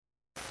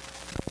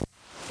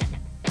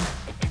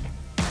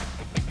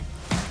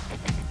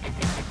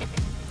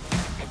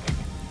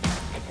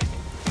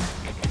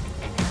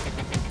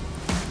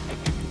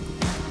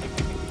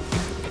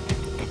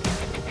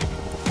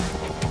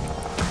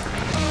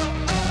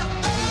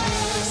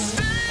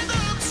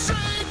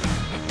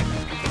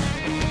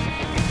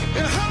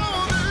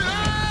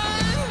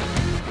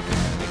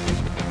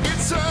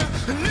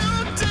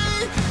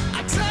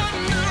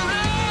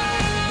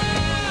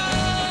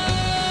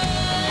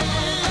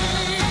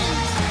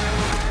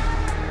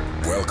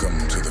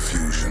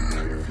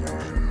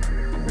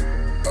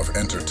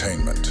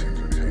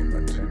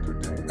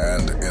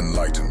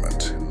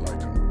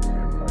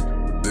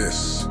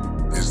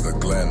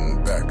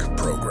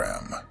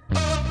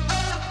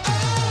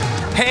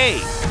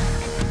Hey,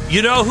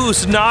 you know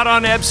who's not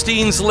on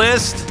Epstein's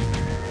list?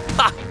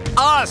 Ha,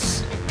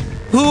 us!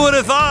 Who would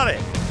have thought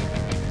it?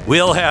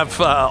 We'll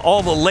have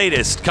all the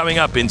latest coming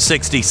up in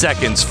 60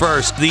 seconds.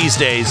 First, these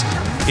days,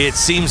 it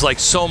seems like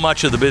so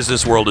much of the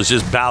business world has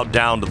just bowed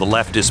down to the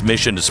leftist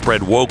mission to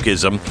spread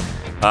wokeism.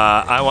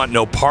 I want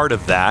no part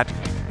of that.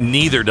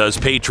 Neither does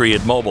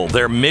Patriot Mobile.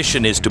 Their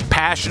mission is to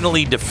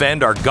passionately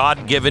defend our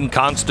God-given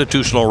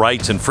constitutional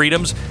rights and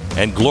freedoms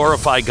and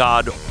glorify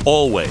God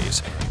always.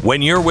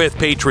 When you're with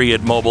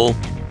Patriot Mobile,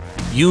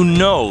 you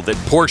know that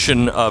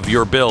portion of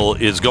your bill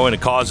is going to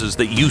causes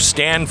that you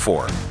stand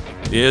for.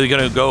 You're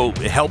going to go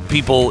help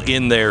people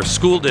in their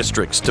school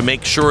districts to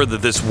make sure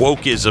that this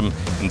wokeism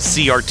and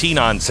CRT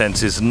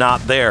nonsense is not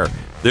there.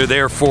 They're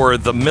there for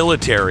the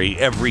military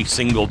every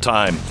single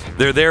time.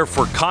 They're there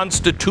for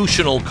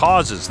constitutional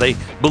causes. They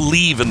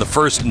believe in the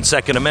First and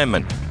Second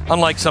Amendment,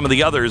 unlike some of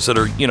the others that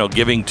are,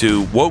 giving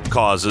to woke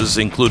causes,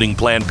 including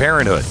Planned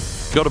Parenthood.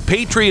 Go to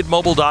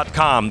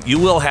patriotmobile.com. You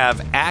will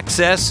have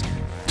access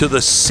to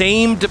the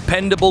same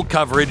dependable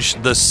coverage,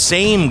 the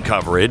same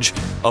coverage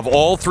of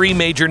all three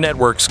major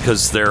networks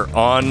because they're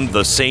on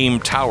the same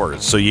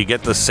towers. So you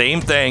get the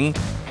same thing,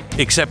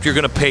 except you're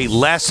going to pay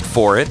less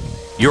for it.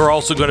 You're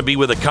also going to be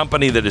with a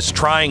company that is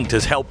trying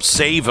to help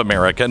save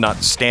America, not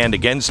stand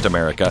against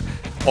America.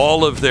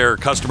 All of their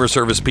customer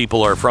service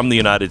people are from the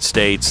United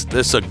States.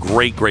 This is a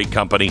great, great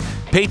company.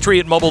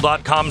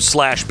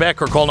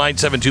 PatriotMobile.com/Beck or call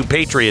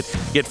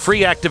 972-PATRIOT. Get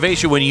free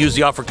activation when you use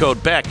the offer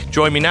code Beck.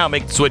 Join me now.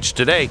 Make the switch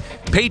today.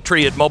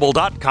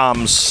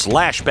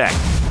 PatriotMobile.com/Beck.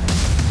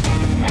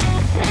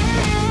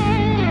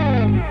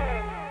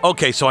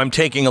 Okay, so I'm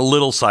taking a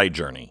little side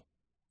journey.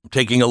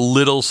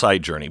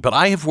 But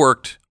I have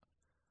worked,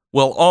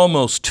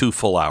 almost 2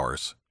 full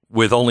hours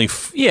with only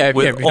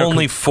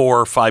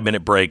 4 or 5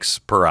 minute breaks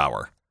per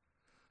hour.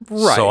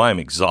 Right. So I'm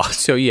exhausted.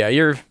 So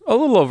you're a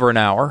little over an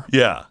hour.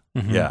 Yeah.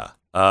 Mm-hmm. Yeah.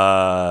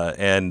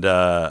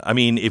 I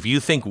mean, if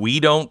you think we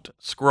don't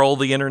scroll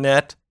the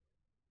internet,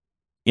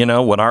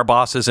 when our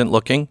boss isn't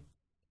looking,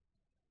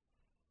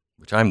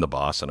 which I'm the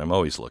boss and I'm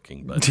always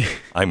looking, but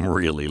I'm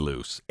really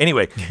loose.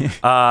 Anyway,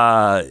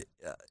 the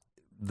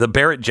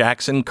Barrett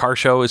Jackson car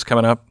show is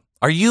coming up.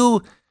 I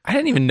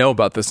didn't even know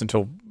about this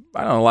until,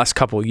 I don't know, the last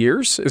couple of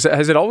years.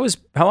 Has it always,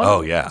 how long?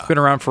 Oh, yeah. It's been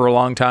around for a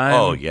long time.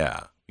 Oh,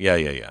 yeah.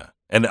 Yeah.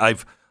 And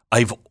I've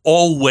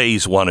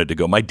always wanted to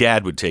go. My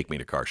dad would take me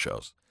to car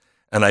shows,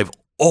 and I've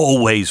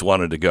always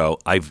wanted to go.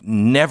 I've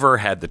never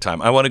had the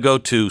time. I want to go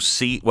to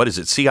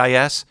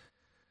CIS,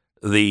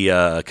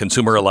 the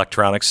Consumer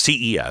Electronics,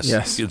 CES,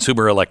 yes.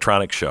 Consumer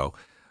Electronics Show,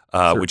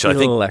 which I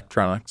think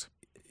electronics.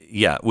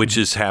 Yeah, which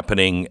is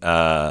happening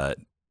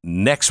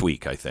next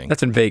week, I think.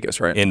 That's in Vegas,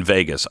 right? In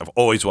Vegas. I've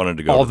always wanted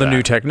to go All to the that.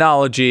 new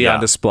technology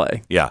on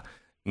display. Yeah.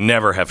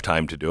 Never have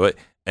time to do it.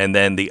 And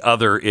then the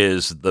other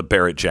is the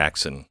Barrett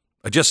Jackson.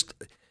 Just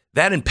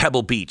that in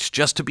Pebble Beach,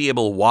 just to be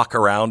able to walk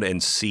around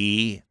and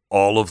see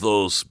all of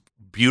those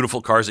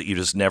beautiful cars that you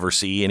just never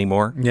see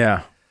anymore.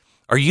 Yeah.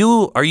 Are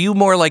you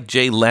more like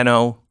Jay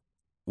Leno,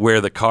 where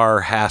the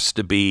car has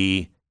to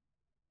be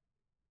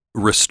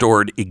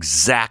restored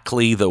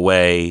exactly the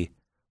way,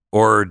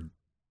 or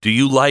do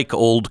you like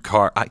old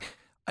car?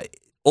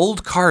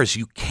 Old cars,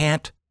 you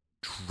can't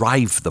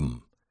drive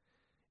them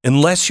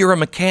unless you're a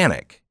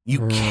mechanic.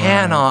 You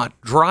cannot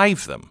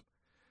drive them.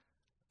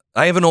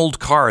 I have an old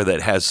car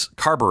that has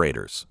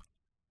carburetors.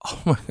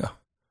 Oh my God.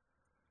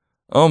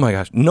 Oh my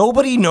gosh.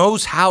 Nobody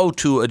knows how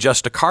to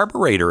adjust a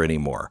carburetor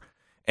anymore.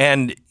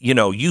 And,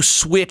 you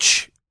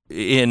switch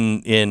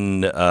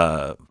in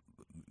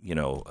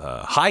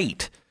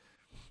height,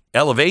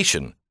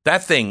 elevation.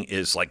 That thing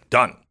is like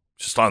done,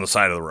 just on the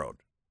side of the road.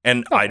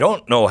 And I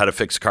don't know how to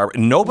fix a car.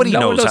 Nobody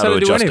knows how to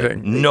adjust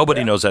it.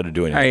 Nobody knows how to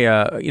do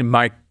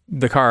anything.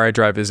 The car I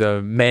drive is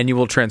a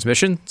manual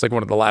transmission. It's like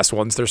one of the last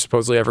ones they're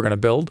supposedly ever going to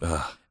build.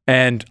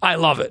 And I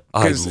love it.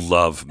 I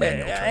love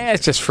manual transmission.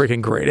 It's just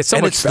freaking great. It's so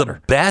much better.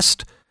 It's the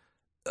best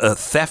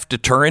theft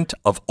deterrent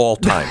of all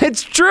time.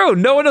 It's true.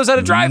 No one knows how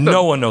to drive them.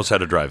 No one knows how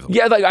to drive them.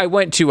 Yeah, like I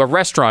went to a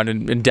restaurant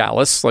in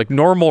Dallas, like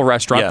normal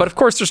restaurant, but of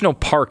course there's no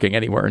parking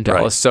anywhere in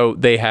Dallas. Right. So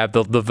they have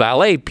the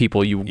valet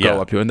people you go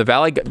up to, and the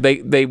valet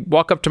they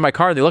walk up to my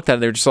car and they looked at it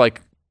and they're just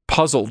like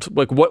puzzled,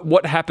 like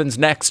what happens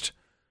next?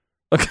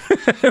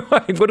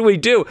 Like, what do we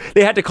do?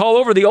 They had to call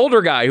over the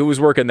older guy who was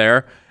working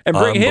there and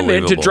bring him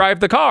in to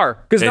drive the car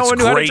because no one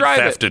knew how to drive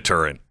it. It's a great theft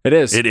deterrent. It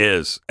is. It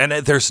is. And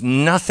there's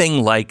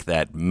nothing like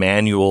that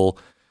manual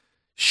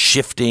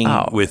shifting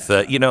with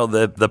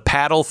the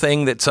paddle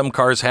thing that some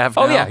cars have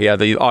now. Oh yeah,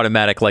 the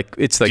automatic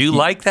it's like. Do you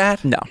like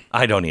that? No,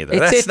 I don't either.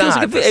 That's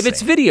not if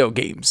it's video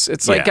games.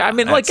 It's and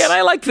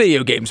I like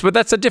video games, but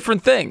that's a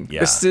different thing.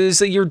 Yeah. This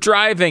is you're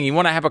driving. You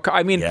want to have a car.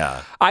 I mean,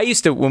 I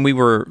used to when we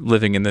were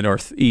living in the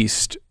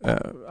Northeast.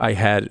 I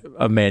had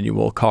a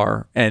manual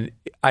car, and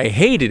I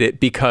hated it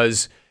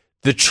because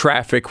the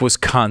traffic was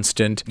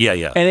constant.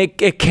 Yeah. And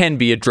it can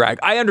be a drag.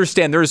 I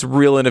understand there's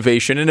real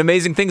innovation and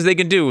amazing things they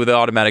can do with the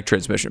automatic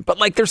transmission. But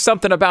there's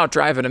something about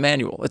driving a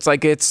manual. It's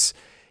like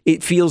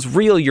it feels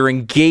real. You're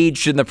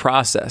engaged in the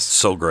process.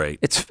 So great.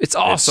 It's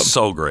awesome. It's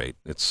so great.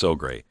 It's so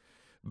great.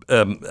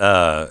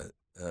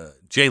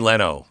 Jay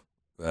Leno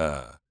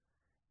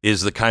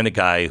is the kind of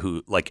guy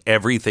who, like,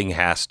 everything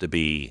has to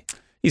be.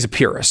 He's a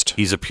purist.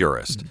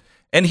 Mm-hmm.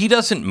 And he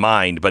doesn't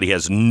mind, but he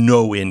has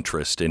no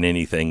interest in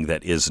anything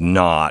that is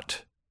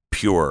not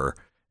pure.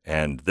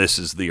 And this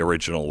is the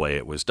original way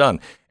it was done.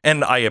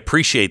 And I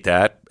appreciate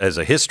that as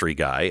a history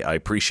guy. I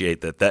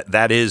appreciate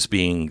that is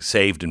being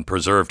saved and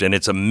preserved, and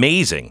it's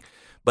amazing.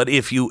 But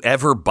if you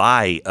ever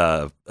buy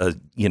a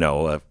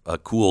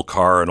cool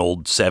car, an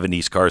old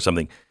 70s car or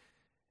something,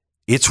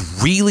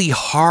 it's really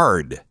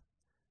hard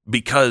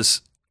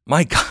because,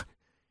 my God,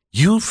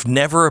 you've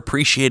never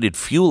appreciated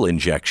fuel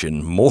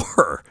injection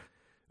more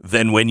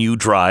than when you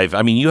drive.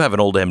 I mean, you have an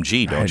old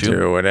MG, don't you? I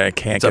do, and I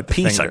can't it's get the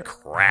piece of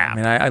crap. I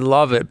mean, I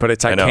love it, but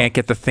I can't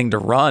get the thing to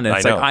run. And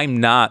it's like, I'm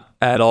not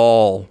at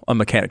all a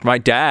mechanic. My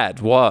dad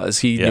was.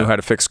 He knew how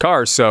to fix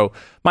cars. So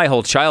my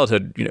whole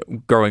childhood,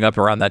 growing up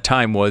around that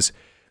time was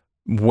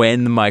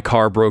when my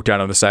car broke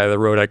down on the side of the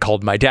road, I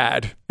called my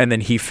dad, and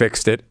then he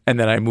fixed it, and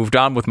then I moved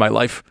on with my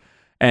life.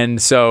 And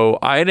so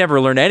I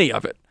never learned any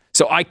of it.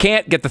 So I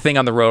can't get the thing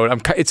on the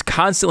road. It's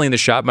constantly in the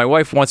shop. My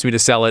wife wants me to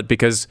sell it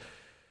because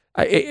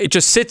it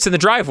just sits in the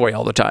driveway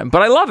all the time,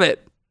 but I love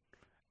it.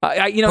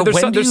 But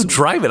when do you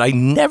drive it? I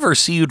never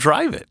see you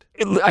drive it.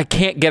 I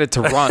can't get it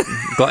to run,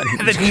 Glenn.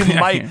 Then you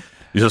might.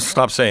 You just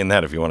stop saying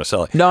that if you want to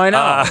sell it. No, I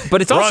know.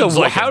 But it's also,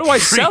 how do I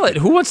sell it?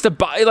 Who wants to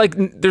buy? Like,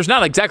 there's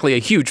not exactly a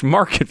huge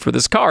market for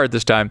this car at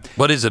this time.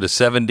 What is it, a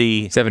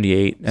 78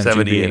 MGB.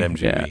 78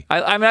 MGB. Yeah.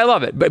 I mean, I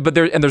love it. But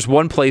there's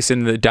one place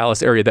in the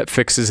Dallas area that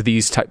fixes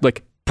these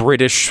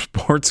British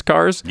sports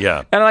cars.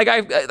 Yeah. And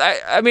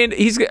I mean,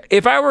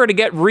 if I were to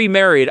get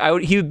remarried,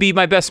 he would be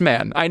my best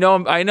man. I know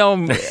him.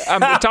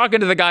 I'm talking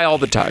to the guy all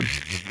the time.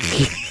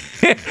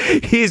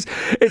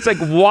 It's like,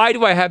 why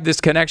do I have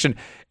this connection?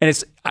 And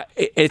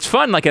it's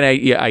fun. Like, and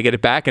I get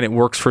it back and it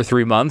works for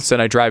 3 months,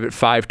 and I drive it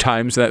 5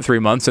 times in that 3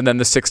 months. And then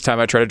the 6th time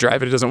I try to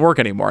drive it, it doesn't work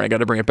anymore. And I got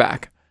to bring it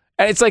back.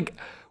 And it's like,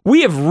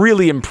 we have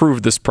really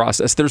improved this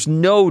process. There's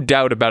no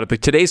doubt about it.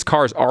 Like, today's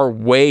cars are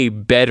way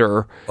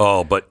better.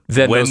 But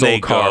than when those they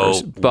old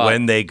cars.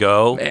 when they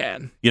go,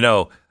 man, we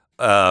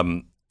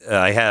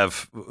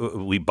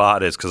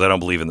bought it because I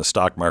don't believe in the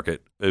stock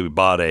market. We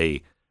bought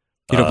a.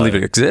 You don't believe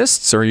it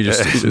exists, or you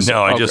just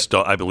no? I just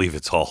don't. I believe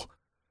it's all,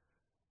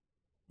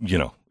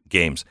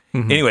 games.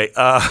 Mm-hmm. Anyway,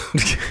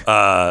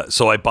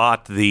 so I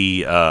bought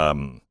the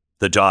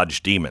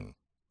Dodge Demon.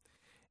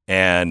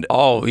 And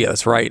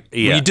that's right.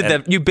 Yeah, you did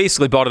that. You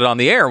basically bought it on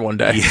the air one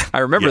day. Yeah, I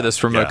remember this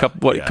from a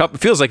couple.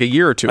 Feels like a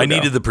year or two ago. I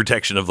needed the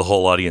protection of the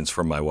whole audience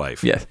from my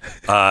wife. Yeah,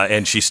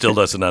 and she still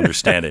doesn't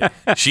understand it.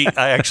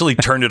 I actually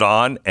turned it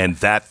on, and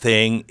that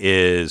thing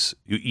is.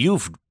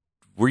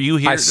 Were you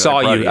here? I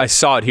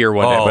saw it here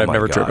one day, but I've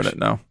never driven it.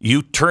 No.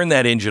 You turn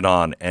that engine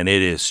on, and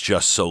it is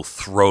just so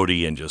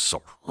throaty and just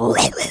so. Oh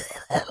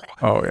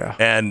yeah.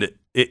 And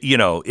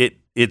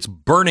it's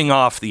burning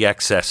off the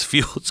excess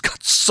fuel. It's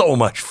got so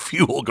much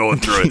fuel going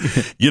through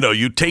it.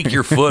 You take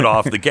your foot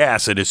off the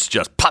gas and it's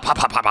just pop, pop,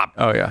 pop, pop, pop.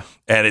 Oh, yeah.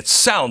 And it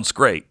sounds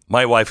great.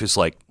 My wife is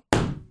like,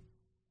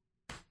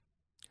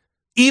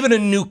 even a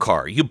new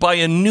car, you buy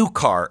a new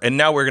car and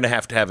now we're going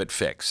to have it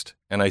fixed.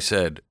 And I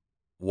said,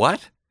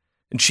 what?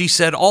 And she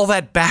said, all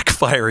that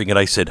backfiring. And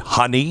I said,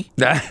 honey,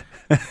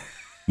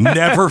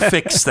 never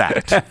fix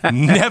that.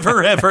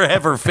 Never, ever,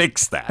 ever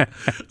fix that.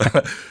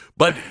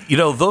 But,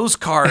 those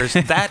cars,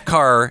 that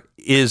car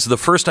is the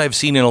first I've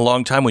seen in a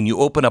long time when you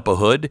open up a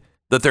hood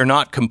that they're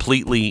not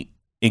completely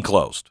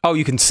enclosed. Oh,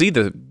 you can see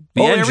the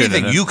engine.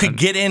 Everything. You could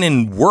get in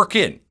and work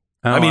in.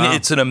 Oh,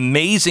 It's an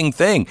amazing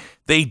thing.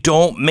 They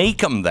don't make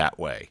them that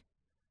way.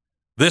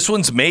 This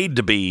one's made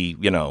to be,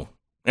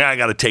 I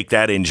got to take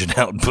that engine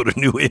out and put a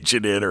new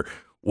engine in or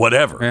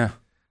whatever. Yeah.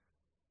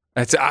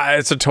 It's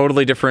a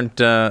totally different.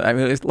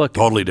 Look,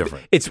 totally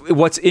different. It's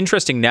what's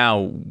interesting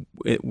now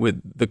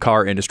with the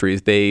car industry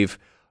is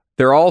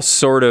they're all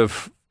sort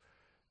of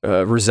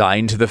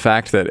resigned to the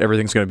fact that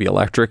everything's going to be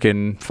electric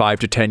in 5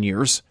 to 10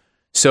 years.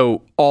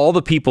 So all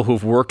the people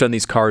who've worked on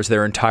these cars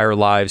their entire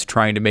lives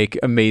trying to make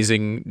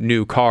amazing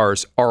new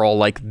cars are all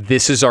like,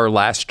 this is our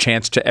last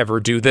chance to ever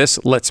do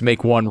this. Let's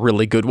make one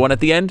really good one at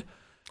the end.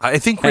 I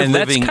think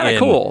that's kind of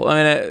cool.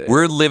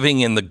 We're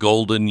living in the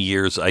golden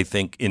years, I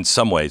think, in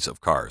some ways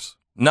of cars,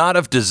 not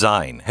of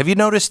design. Have you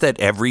noticed that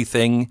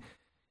everything,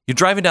 you're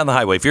driving down the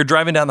highway, if you're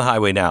driving down the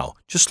highway now,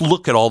 just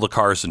look at all the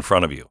cars in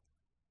front of you.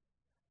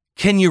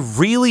 Can you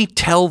really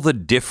tell the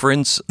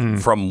difference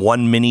from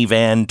one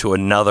minivan to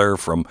another,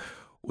 from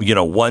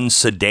one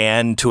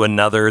sedan to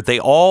another? They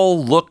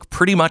all look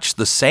pretty much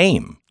the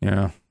same.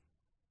 Yeah.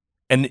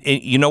 And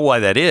you know why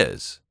that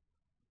is?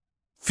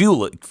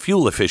 Fuel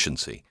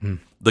efficiency.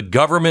 The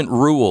government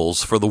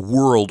rules for the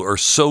world are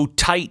so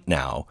tight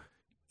now,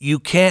 you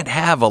can't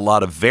have a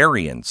lot of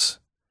variance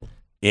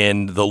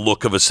in the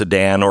look of a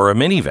sedan or a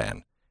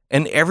minivan.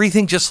 and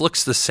everything just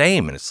looks the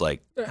same. And it's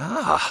like,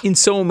 In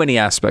so many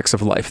aspects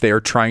of life, they are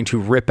trying to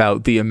rip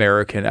out the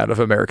American out of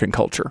American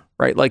culture,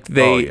 right? Like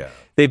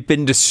they've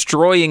been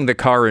destroying the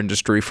car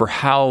industry for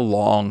how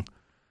long?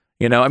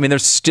 You know, I mean,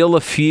 there's still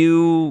a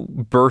few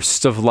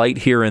bursts of light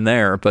here and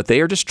there, but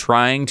they are just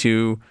trying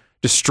to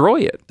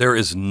destroy it. There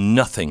is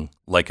nothing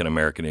like an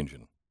American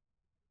engine.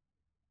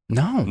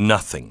 No.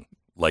 Nothing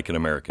like an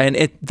American.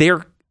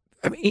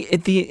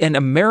 And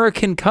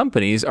American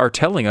companies are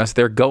telling us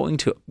they're going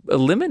to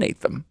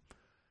eliminate them.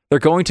 They're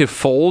going to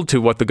fold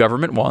to what the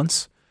government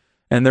wants,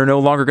 and they're no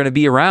longer going to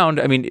be around.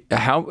 I mean,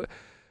 I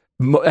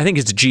think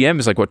it's GM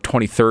is like,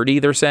 2030,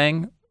 they're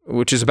saying,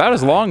 which is about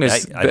as long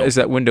as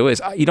that window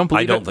is. You don't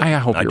believe it? I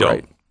hope you're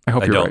right. I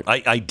hope you're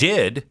right. I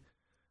did,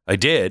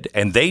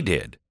 and they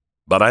did,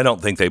 but I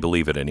don't think they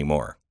believe it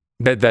anymore.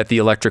 That the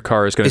electric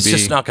car is going to be... It's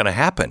just not going to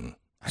happen.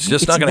 It's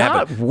just not going to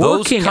happen.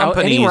 Working out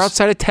anywhere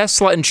outside of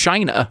Tesla and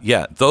China.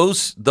 Yeah,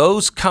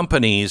 those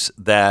companies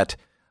that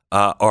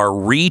are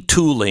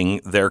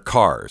retooling their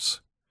cars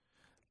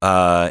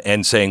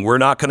and saying, we're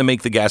not going to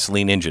make the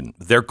gasoline engine,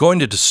 they're going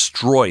to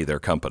destroy their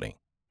company.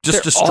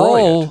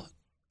 Destroy it.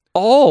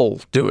 All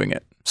doing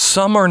it.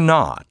 Some are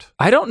not.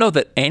 I don't know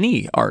that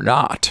any are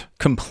not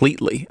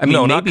completely. I mean,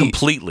 no, not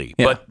completely.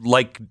 Yeah. But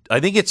I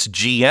think it's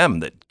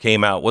GM that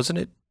came out, wasn't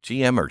it?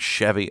 GM or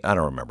Chevy? I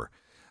don't remember.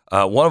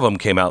 One of them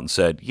came out and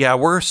said, yeah,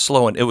 we're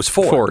slowing. It was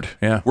Ford.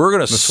 Yeah. We're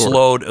going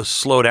to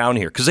slow down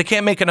here because they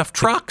can't make enough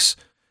trucks.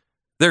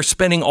 They're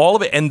spending all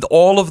of it, and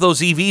all of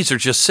those EVs are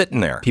just sitting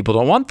there. People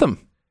don't want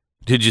them.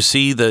 Did you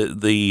see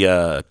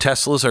the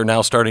Teslas are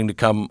now starting to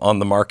come on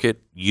the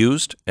market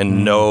used,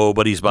 and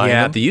nobody's buying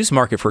them? Yeah, the used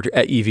market for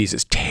EVs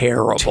is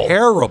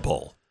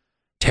terrible.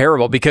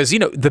 Terrible, because,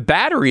 the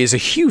battery is a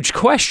huge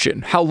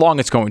question. How long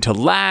it's going to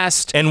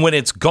last. And when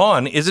it's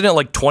gone, isn't it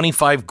like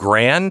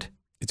 $25,000?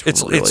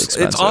 It's really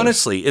expensive. It's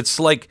honestly, it's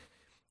like,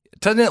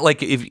 doesn't it,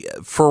 like, if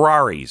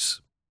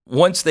Ferraris,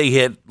 once they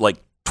hit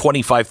like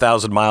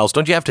 25,000 miles,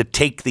 don't you have to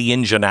take the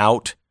engine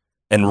out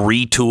and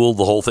retool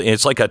the whole thing?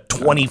 It's like a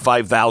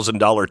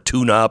 $25,000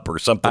 tune-up or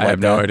something like that. I have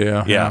no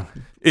idea. Yeah.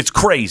 It's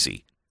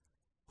crazy.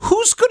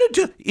 Who's going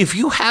to do, if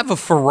you have a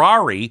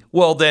Ferrari,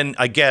 well, then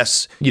I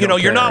guess,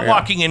 you're not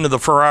walking into the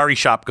Ferrari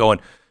shop going,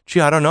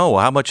 gee, I don't know,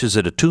 how much is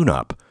it a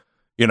tune-up?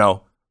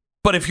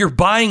 But if you're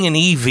buying an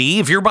EV,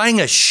 if you're buying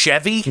a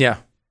Chevy,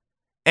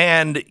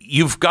 and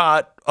you've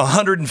got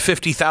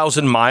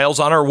 150,000 miles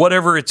on it or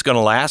whatever it's going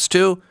to last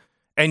to,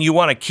 and you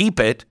want to keep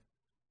it,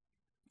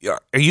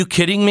 are you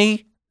kidding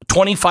me?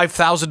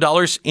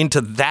 $25,000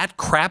 into that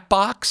crap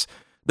box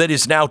that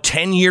is now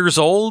 10 years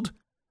old?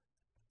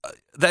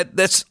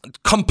 That's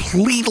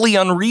completely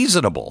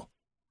unreasonable.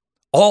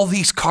 All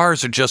these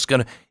cars are just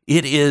going to...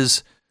 It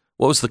is...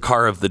 What was the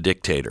car of the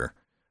dictator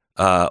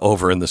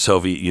over in the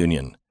Soviet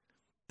Union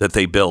that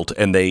they built?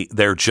 And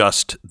they're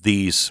just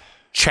these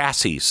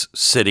chassis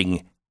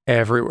sitting...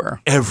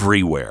 Everywhere.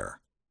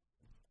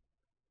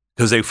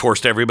 Because they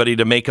forced everybody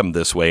to make them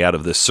this way out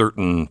of this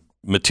certain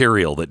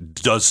material that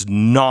does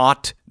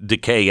not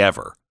decay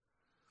ever.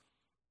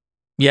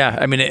 Yeah,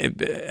 I mean,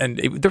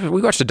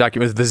 we watched a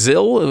document. The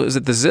ZIL? Is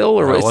it the ZIL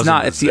or it's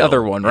not? It's the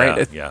other one,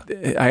 right? Yeah.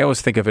 I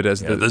always think of it as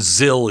the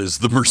ZIL is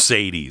the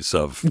Mercedes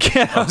of.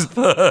 Yeah,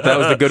 that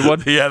was the good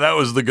one. Yeah, that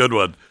was the good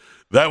one.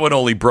 That one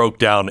only broke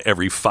down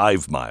every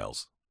 5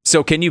 miles.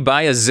 So, can you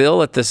buy a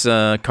ZIL at this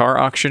car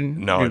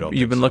auction? No, I don't.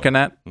 You've been looking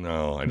at?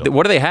 No, I don't.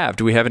 What do they have?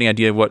 Do we have any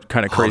idea what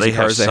kind of crazy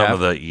cars they have?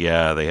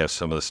 They have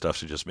some of the stuff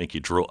to just make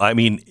you drool. I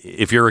mean,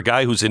 if you're a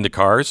guy who's into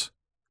cars,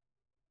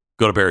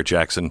 go to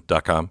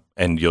barrettjackson.com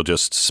and you'll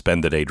just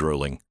spend the day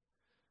drooling.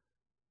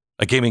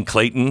 I came in,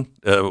 Clayton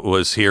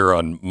was here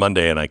on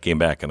Monday, and I came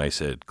back and I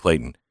said,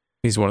 Clayton.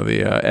 He's one of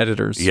the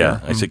editors. Yeah,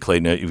 I said,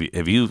 Clayton,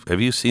 have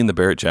you seen the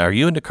Barrett Jackson? Are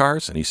you into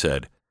cars? And he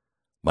said,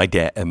 my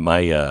dad and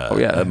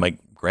my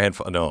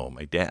grandfather, no,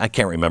 my dad, I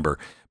can't remember,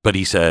 but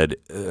he said,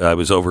 I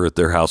was over at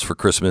their house for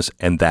Christmas,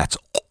 and that's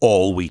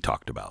all we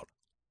talked about.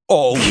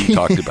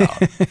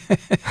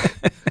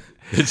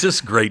 It's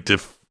just great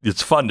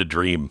it's fun to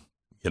dream,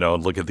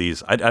 and look at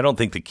these. I don't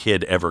think the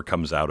kid ever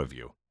comes out of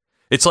you.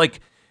 It's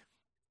like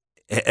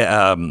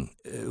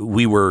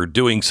we were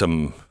doing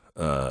some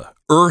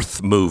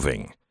earth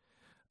moving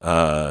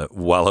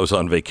while I was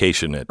on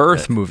vacation.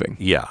 Moving?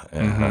 Yeah.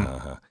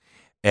 Mm-hmm.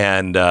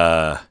 And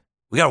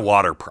we got a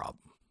water problem.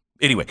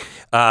 Anyway,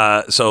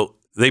 so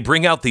they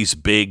bring out these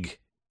big,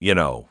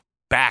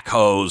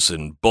 backhoes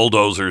and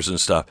bulldozers and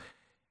stuff.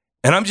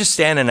 And I'm just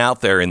standing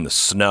out there in the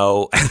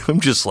snow, and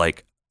I'm just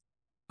like,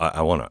 I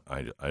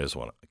just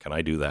want to, can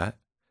I do that?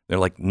 They're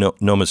like, no,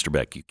 Mr.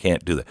 Beck, you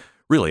can't do that.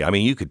 Really? I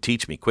mean, you could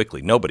teach me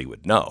quickly. Nobody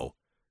would know.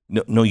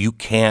 No, you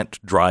can't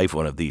drive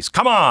one of these.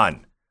 Come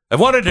on. I've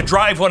wanted to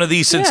drive one of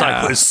these since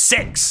I was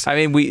 6.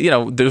 I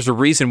mean, there's a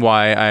reason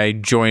why I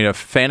join a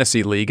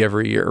fantasy league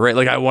every year, right?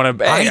 Like I want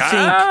to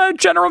be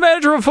general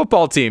manager of a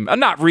football team.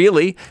 Not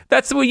really.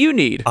 That's what you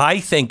need. I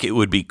think it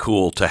would be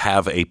cool to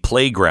have a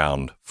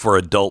playground for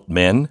adult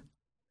men.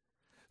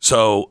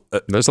 So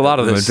there's a lot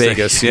of them in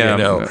Vegas.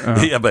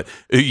 Yeah. Yeah, but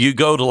you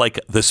go to like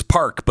this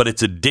park, but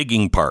it's a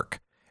digging park.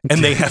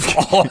 And they have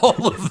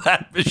all of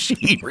that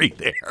machinery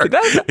there. And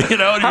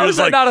how is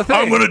that not a thing?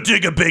 I'm going to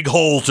dig a big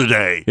hole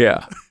today.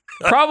 Yeah.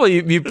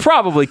 You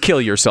probably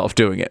kill yourself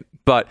doing it.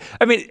 But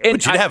I mean,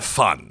 but you'd have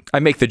fun. I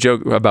make the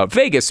joke about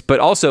Vegas, but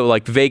also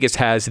like Vegas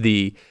has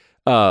the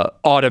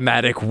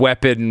automatic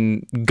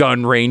weapon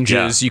gun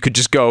ranges. Yeah. You could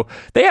just go.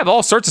 They have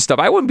all sorts of stuff.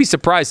 I wouldn't be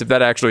surprised if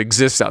that actually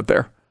exists out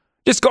there.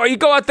 You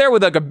go out there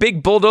with like a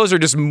big bulldozer,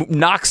 just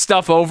knock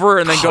stuff over,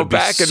 and then go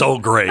back. So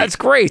great. That's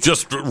great.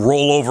 Just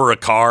roll over a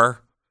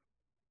car.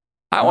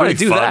 I want to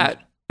do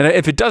that. And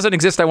if it doesn't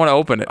exist, I want to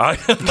open it. I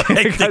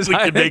think we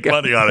can make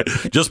money on it.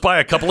 Just buy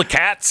a couple of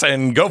cats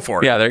and go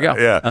for it. Yeah, there you go.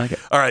 Yeah. Okay.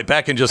 All right,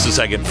 back in just a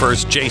second.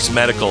 First, Jace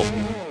Medical.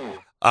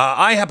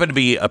 I happen to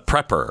be a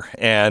prepper,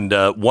 and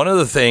one of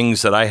the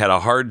things that I had a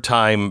hard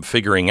time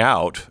figuring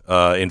out,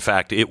 in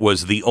fact, it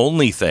was the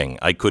only thing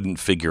I couldn't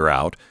figure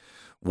out,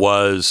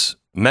 was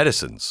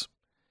medicines.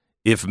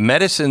 If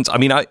medicines, I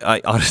mean,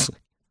 I honestly,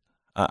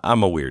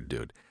 I'm a weird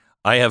dude.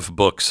 I have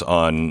books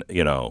on,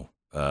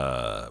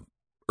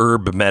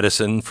 herb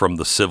medicine from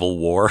the Civil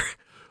War,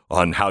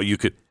 on how you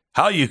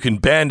can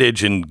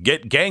bandage and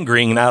get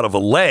gangrene out of a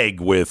leg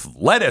with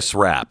lettuce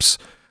wraps.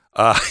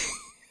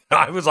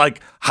 I was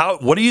like,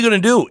 what are you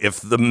going to do if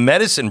the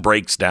medicine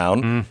breaks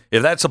down?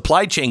 If that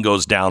supply chain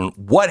goes down,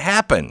 what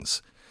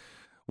happens?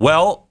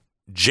 Well,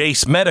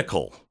 Jace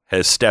Medical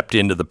has stepped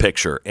into the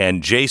picture,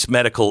 and Jace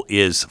Medical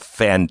is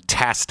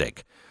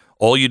fantastic.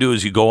 All you do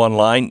is you go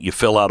online, you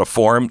fill out a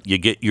form, you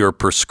get your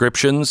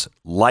prescriptions,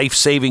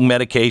 life-saving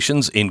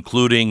medications,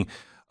 including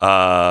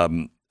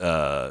the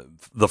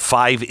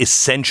 5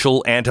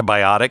 essential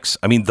antibiotics.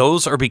 I mean,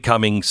 those are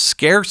becoming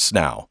scarce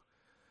now.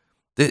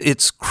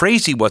 It's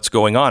crazy what's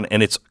going on,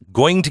 and it's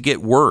going to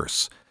get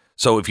worse.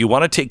 So if you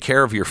want to take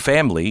care of your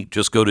family,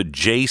 just go to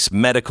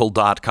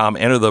jacemedical.com,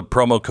 enter the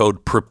promo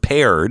code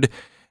PREPARED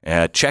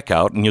at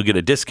checkout, and you'll get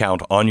a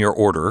discount on your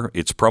order.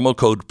 It's promo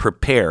code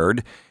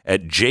PREPARED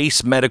at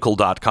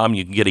jacemedical.com.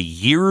 You can get a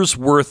year's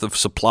worth of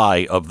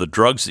supply of the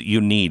drugs that you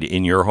need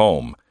in your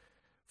home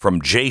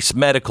from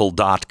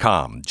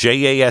jacemedical.com,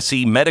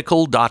 JASE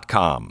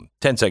medical.com.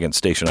 10 seconds,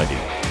 station ID.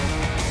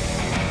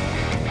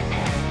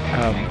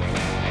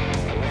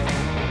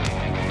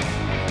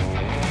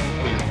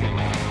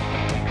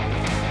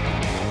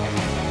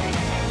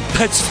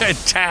 That's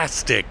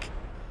fantastic.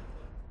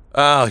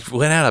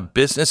 Went out of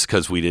business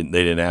because they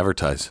didn't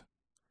advertise.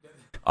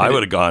 I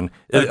would have gone.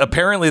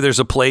 Apparently, there's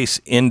a place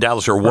in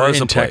Dallas, or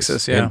was a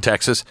place in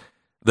Texas,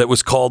 that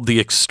was called the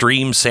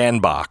Extreme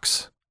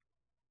Sandbox.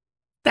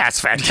 That's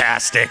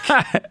fantastic.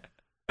 Yeah,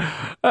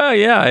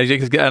 I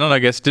don't know. I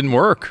guess it didn't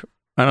work.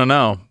 I don't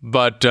know,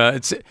 but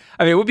it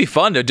would be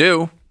fun to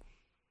do.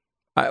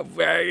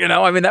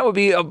 That would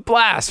be a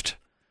blast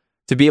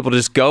to be able to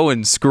just go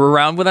and screw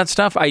around with that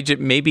stuff.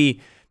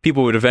 Maybe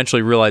people would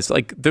eventually realize,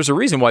 like, there's a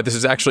reason why this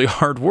is actually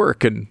hard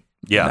work, and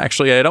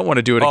actually, I don't want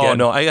to do it again. Oh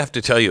no, I have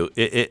to tell you,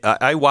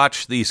 I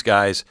watched these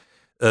guys.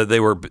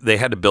 They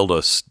had to build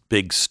a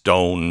big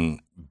stone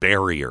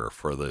barrier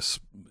for this.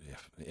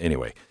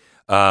 Anyway,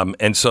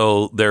 and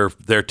so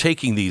they're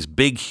taking these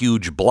big,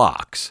 huge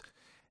blocks,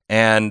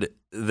 and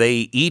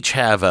they each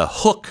have a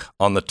hook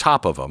on the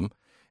top of them.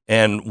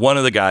 And one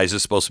of the guys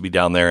is supposed to be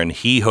down there, and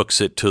he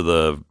hooks it to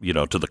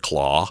the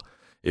claw,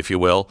 if you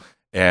will.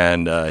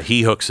 And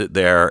he hooks it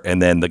there,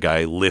 and then the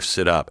guy lifts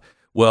it up.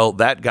 Well,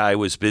 that guy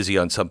was busy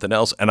on something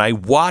else, and I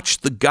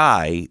watched the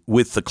guy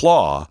with the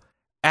claw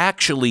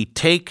actually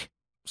take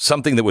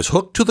something that was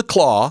hooked to the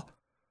claw,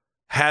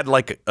 had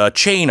like a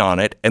chain on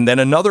it, and then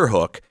another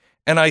hook,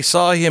 and I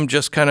saw him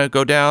just kind of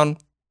go down,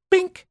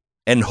 bink,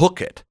 and hook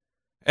it,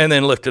 and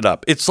then lift it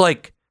up. It's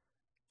like,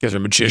 you guys are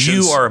magicians.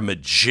 You are a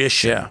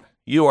magician. Yeah.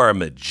 You are a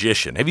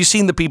magician. Have you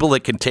seen the people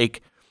that can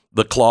take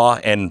the claw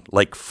and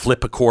like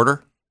flip a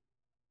quarter?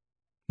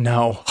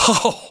 No.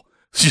 Oh,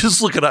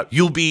 just look it up.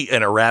 You'll be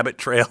in a rabbit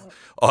trail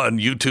on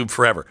YouTube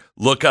forever.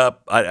 Look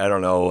up, I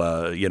don't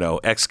know,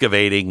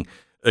 excavating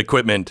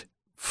equipment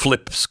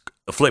flips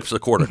a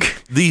quarter.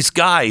 These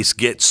guys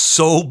get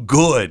so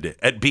good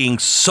at being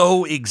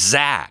so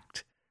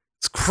exact.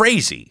 It's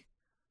crazy.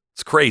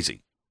 It's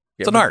crazy.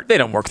 It's an art. They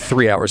don't work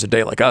 3 hours a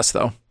day like us,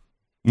 though.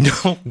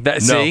 No.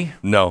 See?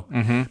 No.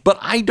 Mm-hmm. But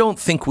I don't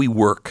think we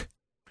work.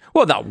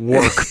 Well, not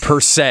work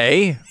per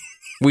se.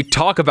 We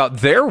talk about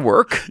their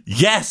work.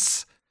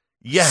 Yes.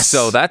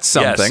 So that's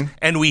something. Yes.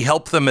 And we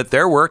help them at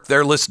their work.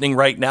 They're listening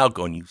right now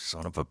going, you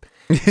son of a...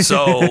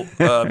 So,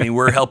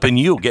 we're helping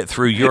you get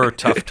through your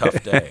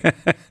tough day.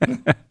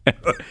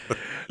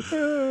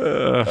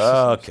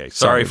 Okay.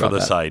 Sorry for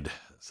the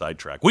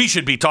sidetrack. We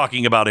should be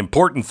talking about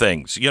important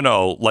things,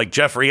 like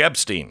Jeffrey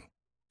Epstein.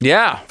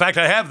 Yeah. In fact,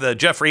 I have the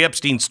Jeffrey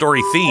Epstein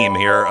story theme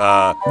here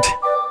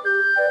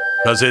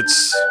because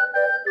it's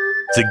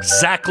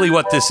exactly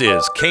what this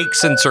is.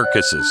 Cakes and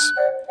circuses.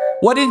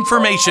 What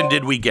information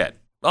did we get?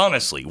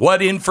 Honestly,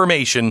 what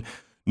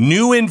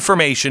new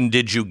information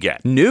did you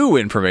get? New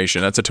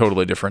information? That's a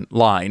totally different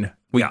line.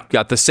 We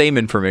got the same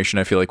information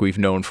I feel like we've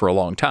known for a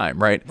long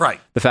time, right? Right.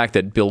 The fact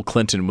that Bill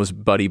Clinton was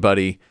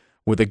buddy-buddy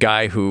with a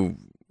guy who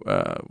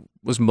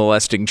was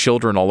molesting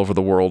children all over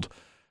the world.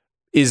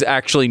 is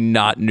actually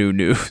not new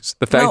news.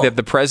 The fact that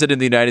the president of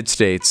the United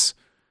States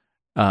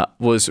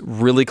was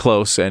really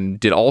close and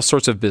did all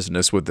sorts of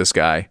business with this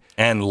guy.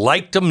 And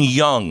liked him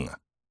young,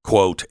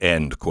 quote,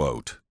 end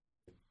quote.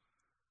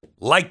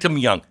 Liked him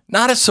young.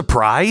 Not a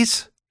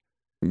surprise.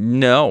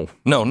 No,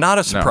 not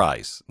a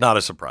surprise. No. Not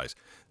a surprise.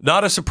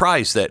 Not a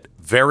surprise that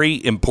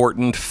very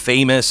important,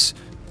 famous,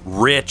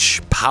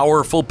 rich,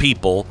 powerful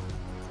people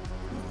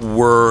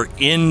were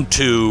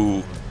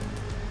into,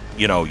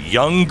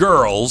 young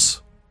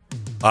girls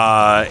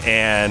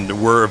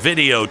and were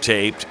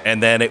videotaped,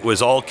 and then it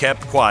was all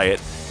kept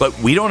quiet. But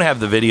we don't have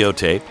the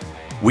videotape.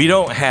 We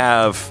don't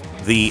have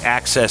the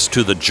access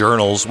to the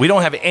journals. We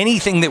don't have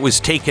anything that was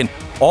taken.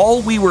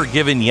 All we were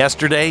given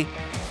yesterday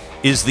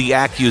is the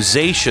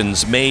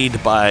accusations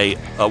made by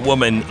a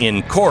woman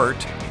in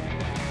court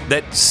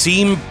that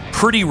seem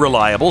pretty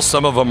reliable.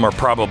 Some of them are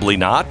probably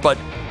not, but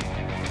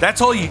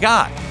that's all you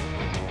got.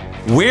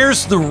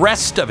 Where's the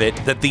rest of it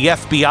that the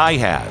FBI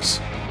has?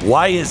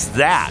 Why is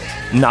that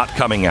not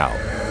coming out?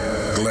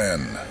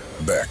 Glenn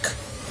Beck.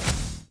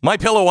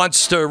 MyPillow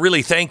wants to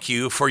really thank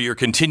you for your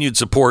continued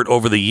support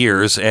over the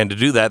years, and to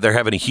do that, they're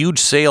having a huge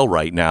sale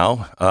right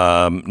now.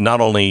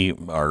 Not only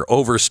are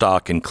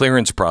overstock and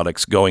clearance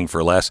products going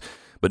for less,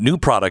 but new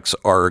products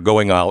are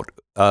going out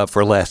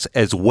for less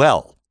as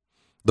well.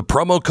 The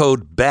promo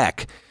code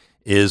BECK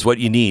is what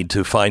you need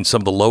to find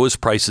some of the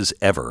lowest prices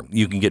ever.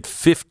 You can get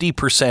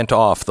 50%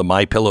 off the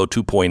MyPillow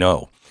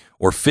 2.0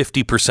 or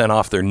 50%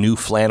 off their new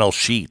flannel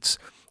sheets.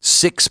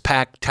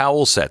 6-pack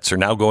towel sets are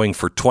now going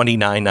for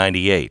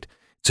 $29.98.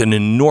 It's an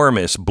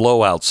enormous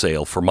blowout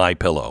sale for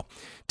MyPillow.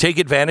 Take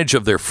advantage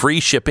of their free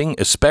shipping,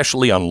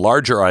 especially on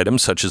larger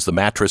items such as the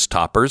mattress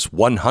toppers,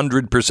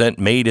 100%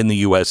 made in the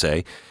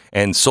USA,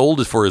 and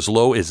sold for as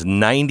low as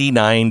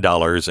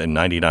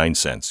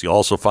 $99.99. You'll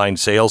also find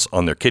sales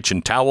on their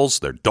kitchen towels,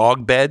 their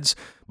dog beds,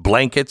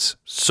 blankets,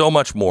 so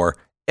much more,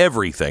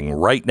 everything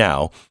right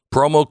now.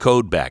 Promo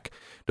code BECK.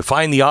 To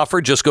find the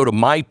offer, just go to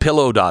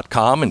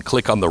mypillow.com and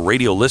click on the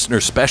radio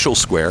listener special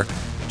square.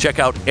 Check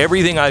out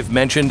everything I've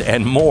mentioned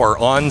and more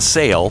on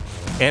sale.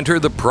 Enter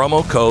the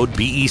promo code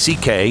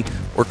BECK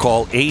or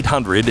call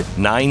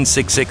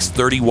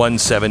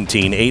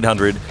 800-966-3117.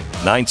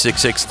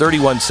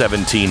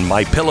 800-966-3117.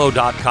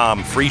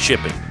 MyPillow.com. Free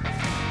shipping.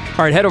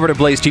 All right, head over to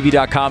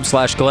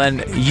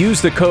blazetv.com/Glenn.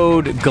 Use the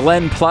code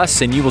Glenn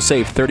Plus and you will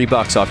save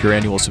 $30 off your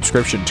annual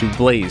subscription to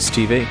Blaze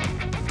TV.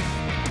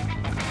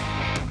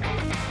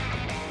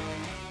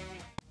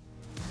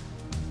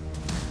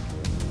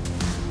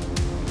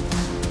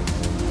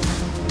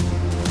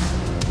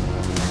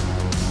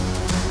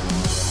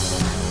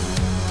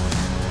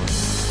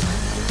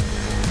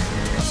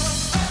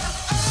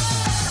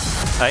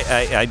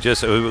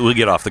 We'll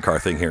get off the car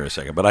thing here in a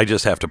second, but I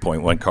just have to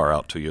point one car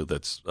out to you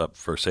that's up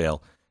for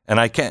sale. And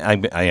I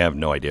have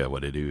no idea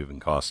what it even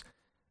costs.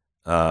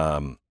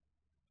 But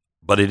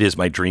it is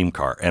my dream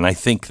car. And I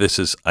think this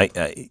is,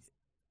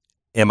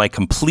 am I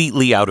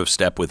completely out of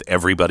step with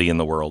everybody in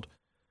the world?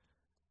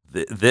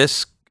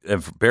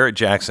 Barrett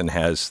Jackson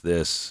has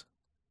this,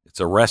 it's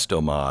a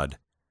resto mod,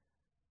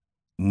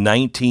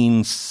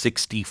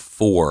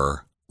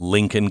 1964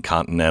 Lincoln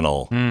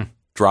Continental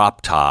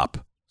drop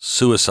top.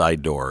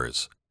 Suicide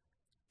doors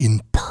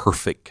in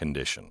perfect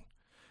condition.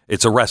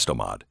 It's a resto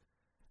mod.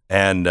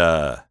 And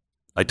I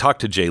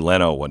talked to Jay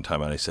Leno one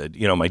time and I said,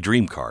 my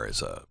dream car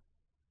is a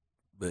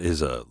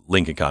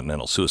Lincoln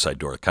Continental suicide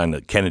door, the kind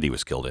that Kennedy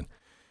was killed in.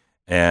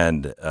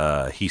 And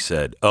he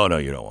said, oh, no,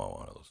 you don't want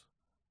one of those.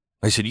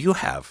 I said, you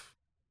have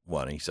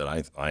one. And he said,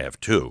 I have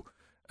two.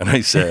 And I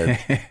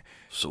said,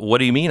 so what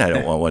do you mean I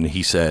don't want one?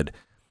 He said,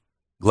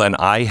 Glenn,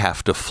 I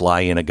have to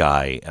fly in a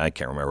guy. I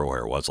can't remember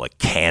where it was, like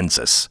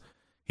Kansas.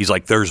 He's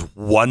like, there's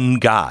one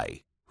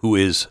guy who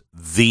is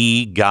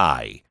the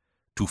guy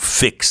to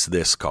fix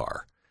this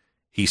car.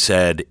 He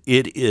said,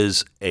 it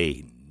is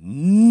a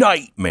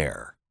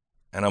nightmare.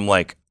 And I'm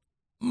like,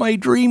 my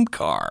dream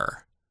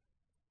car.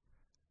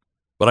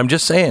 But I'm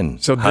just saying,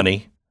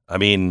 honey, I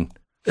mean...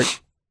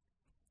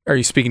 Are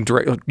you speaking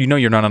directly?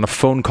 You're not on a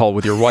phone call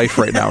with your wife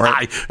right now,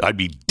 right? I'd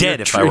be dead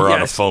if I were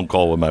on a phone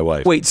call with my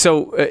wife. Wait,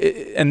 so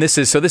this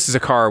is a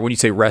car. When you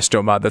say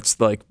resto mod, that's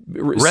like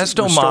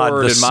resto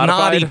mod. The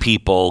snotty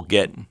people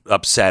get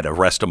upset at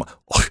resto mod.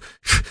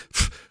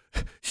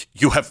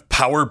 You have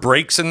power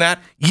brakes in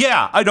that?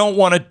 Yeah, I don't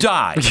want to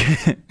die.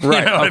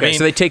 Right. Okay. I mean?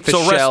 So they take the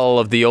shell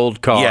of the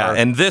old car. Yeah,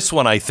 and this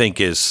one I think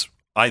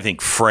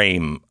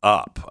frame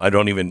up. I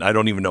don't even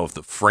know if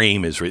the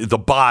frame is the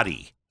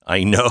body.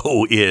 I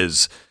know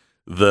is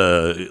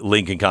the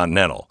Lincoln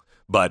Continental,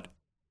 but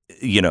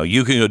you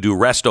can go do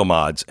resto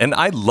mods, and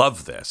I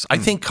love this. I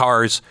think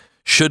cars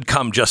should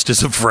come just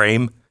as a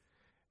frame,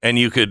 and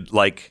you could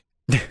I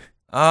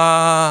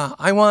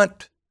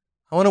want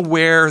to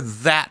wear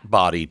that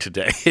body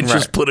today and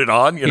just put it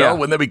on.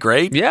 Wouldn't that be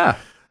great? Yeah.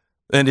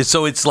 And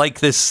it's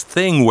like this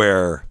thing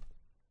where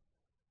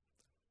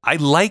I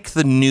like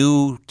the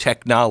new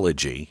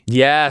technology.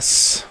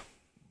 Yes.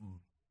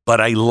 But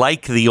I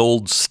like the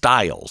old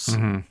styles.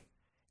 Mm-hmm.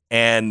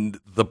 And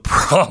the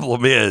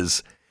problem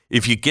is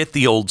If you get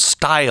the old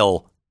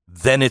style,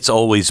 then it's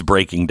always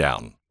breaking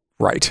down.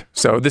 Right.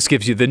 So this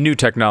gives you the new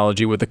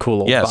technology with the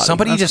cool old body.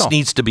 Somebody just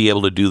needs to be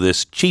able to do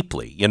this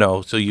cheaply,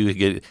 so you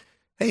get,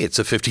 hey, it's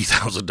a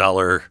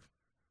 $50,000,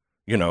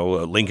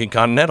 Lincoln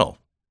Continental.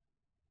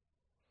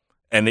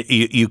 And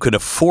you could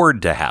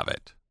afford to have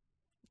it.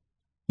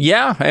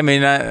 Yeah. I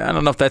mean, I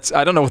don't know if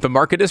I don't know what the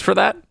market is for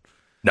that.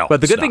 No.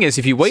 But the good thing is,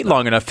 if you wait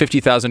long enough,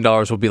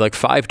 $50,000 will be like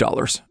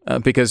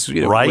 $5 because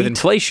with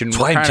inflation.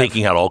 That's why I'm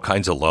taking out all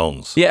kinds of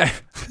loans. Yeah.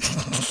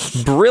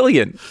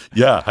 Brilliant.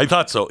 Yeah, I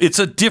thought so. It's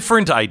a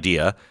different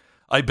idea.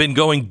 I've been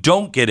going,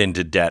 don't get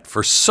into debt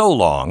for so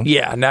long.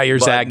 Yeah, now you're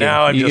zagging.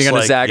 Now you're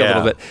going to zag a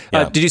little bit.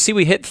 Did you see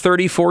we hit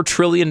 $34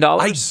 trillion?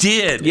 I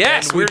did.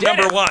 Yes, we're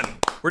number one.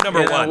 We're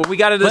number one. Well, we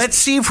got it. Let's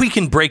see if we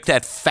can break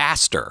that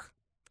faster.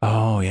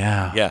 Oh,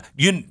 yeah.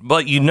 Yeah.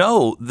 But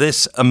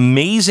this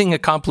amazing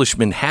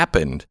accomplishment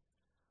happened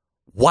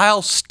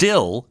while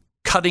still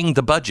cutting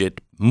the budget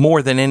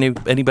more than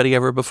anybody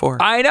ever before.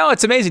 I know.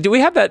 It's amazing. Do we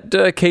have that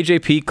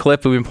KJP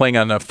clip? We've been playing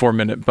on a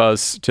 4-minute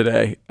buzz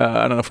today.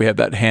 I don't know if we have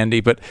that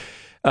handy, but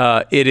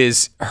it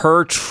is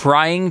her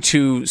trying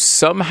to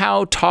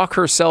somehow talk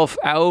herself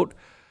out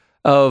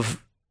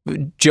of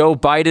Joe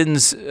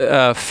Biden's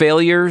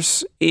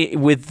failures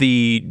with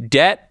the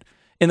debt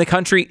in the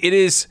country. It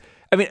is...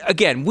 I mean,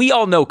 again, we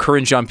all know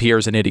Karine Jean-Pierre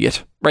is an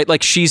idiot, right?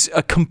 Like, she's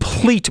a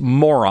complete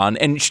moron.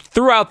 And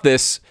throughout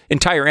this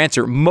entire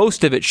answer,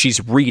 most of it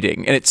she's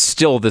reading, and it's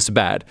still this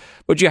bad.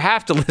 But you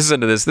have to listen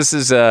to this. This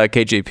is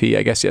KJP,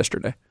 I guess,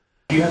 yesterday.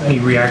 Do you have any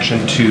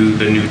reaction to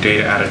the new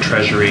data out of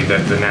Treasury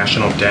that the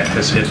national debt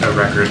has hit a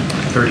record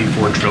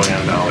 $34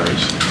 trillion?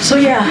 So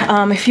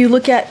if you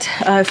look at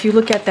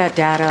that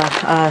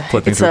data,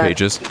 flipping through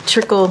pages,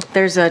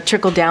 there's a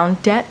trickle down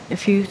debt.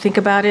 If you think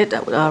about it,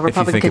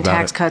 Republican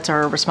tax cuts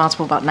are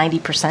responsible about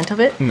 90% of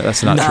it. No,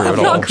 that's not true at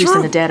all. Increase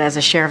in the debt as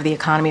a share of the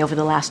economy over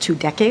the last 2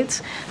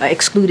 decades,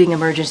 excluding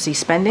emergency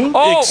spending.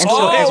 Wait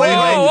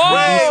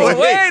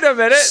a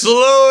minute.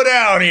 Slow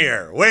down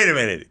here. Wait a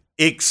minute.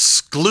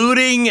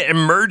 Excluding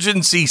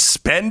emergency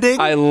spending?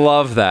 I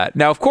love that.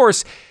 Now, of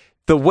course,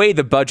 the way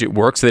the budget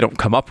works, they don't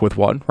come up with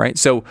one, right?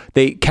 So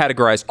they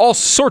categorize all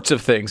sorts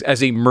of things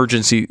as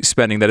emergency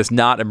spending that is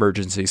not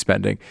emergency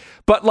spending.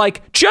 But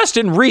just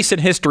in recent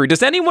history,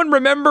 does anyone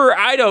remember,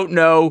 I don't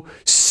know,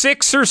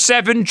 $6 or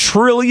 $7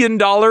 trillion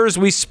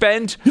we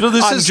spent on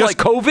just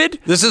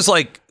COVID? This is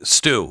like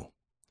Stu.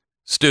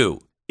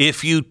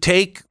 If you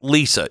take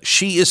Lisa,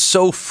 she is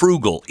so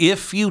frugal.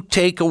 If you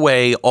take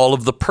away all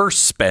of the purse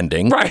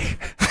spending. Right.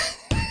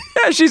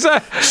 She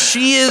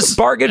is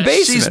bargain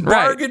basement. She's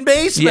bargain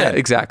basement. Yeah,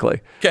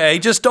 exactly. Okay,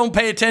 just don't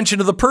pay attention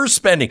to the purse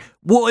spending.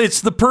 Well,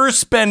 it's the purse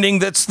spending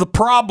that's the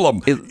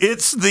problem.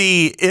 It's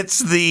the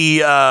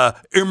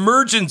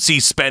emergency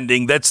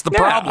spending that's the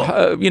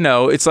problem.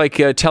 It's like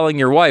telling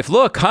your wife,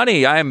 "Look,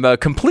 honey, I'm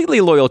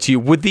completely loyal to you,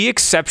 with the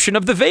exception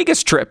of the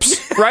Vegas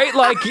trips." Right?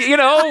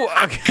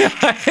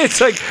 It's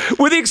like,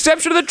 with the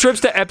exception of the trips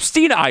to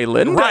Epstein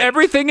Island,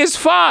 everything is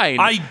fine.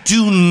 I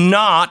do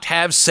not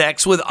have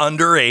sex with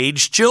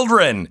underage children.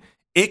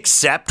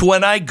 Except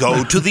when I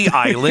go to the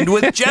island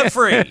with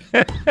Jeffrey.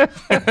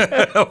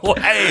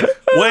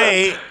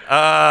 Wait.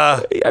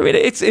 I mean,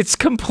 it's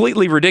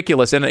completely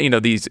ridiculous. And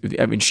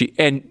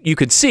you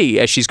could see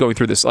as she's going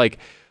through this,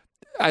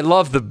 I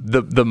love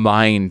the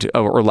mind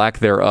or lack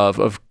thereof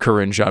of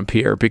Karine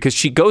Jean-Pierre, because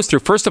she goes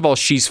through, first of all,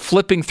 she's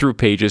flipping through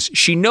pages.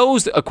 She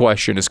knows a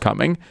question is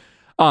coming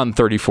on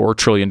 $34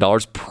 trillion,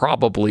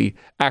 probably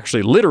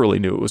actually literally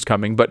knew it was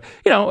coming. But,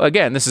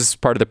 again, this is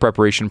part of the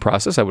preparation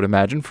process, I would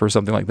imagine, for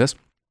something like this.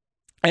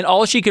 And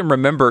all she can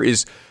remember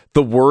is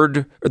the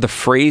word or the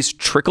phrase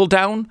trickle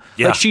down.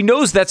 Yeah. She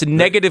knows that's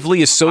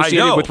negatively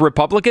associated with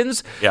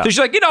Republicans. Yeah. So she's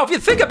like, if you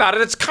think about it,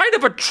 it's kind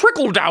of a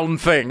trickle down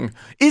thing.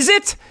 Is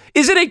it?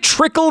 Is it a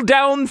trickle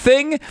down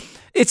thing?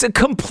 It's a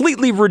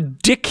completely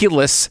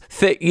ridiculous,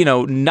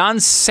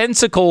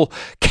 nonsensical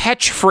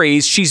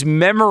catchphrase she's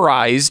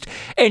memorized,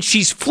 and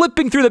she's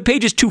flipping through the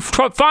pages to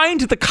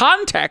find the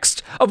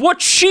context of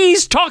what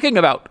she's talking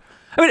about.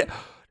 I mean,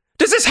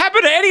 does this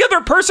happen to any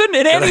other person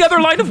in any other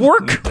line of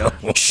work? No.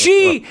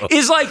 She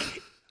is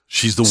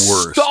she's the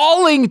worst.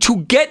 Stalling to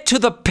get to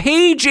the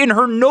page in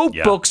her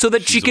notebook so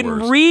that she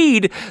can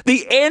read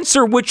the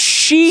answer, which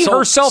she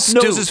herself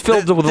knows is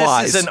filled with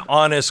lies. This is an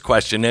honest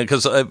question,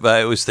 because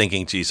I was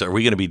thinking, geez, are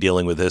we going to be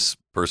dealing with this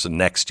person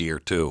next year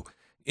too?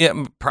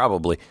 Yeah,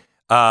 probably.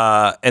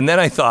 And then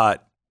I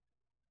thought,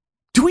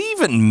 do we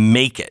even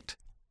make it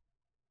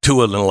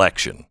to an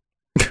election?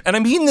 And I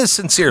mean this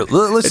sincerely.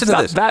 Listen to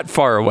this. It's not that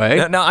far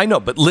away. Now, I know,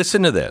 but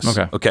listen to this.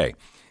 Okay.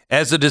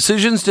 As the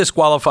decisions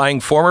disqualifying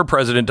former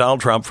President Donald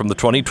Trump from the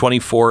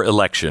 2024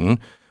 election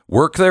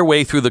work their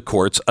way through the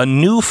courts, a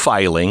new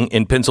filing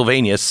in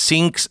Pennsylvania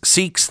seeks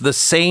the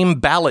same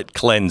ballot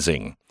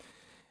cleansing.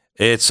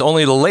 It's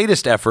only the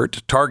latest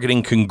effort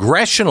targeting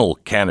congressional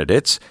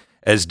candidates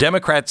as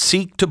Democrats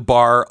seek to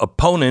bar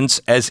opponents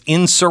as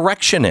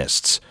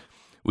insurrectionists.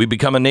 We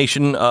become a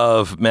nation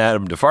of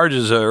Madame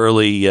Defarge's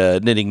early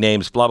knitting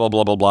names, blah, blah,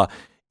 blah, blah, blah.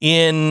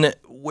 In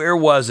where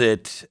was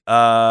it?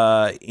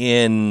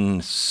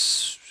 In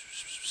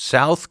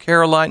South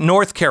Carolina,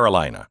 North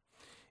Carolina.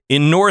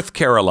 In North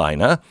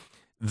Carolina,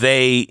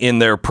 in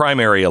their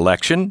primary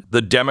election,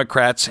 the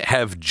Democrats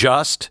have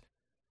just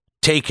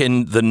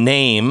taken the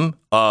name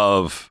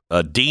of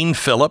Dean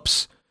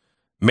Phillips,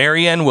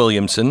 Marianne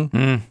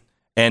Williamson,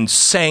 and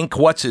sank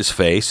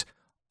what's-his-face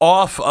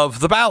off of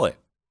the ballot,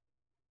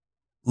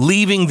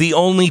 leaving the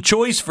only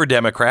choice for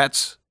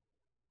Democrats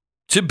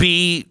to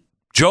be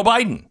Joe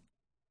Biden.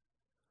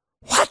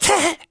 What the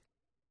heck?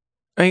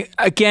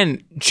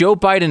 Again, Joe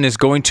Biden is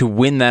going to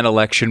win that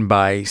election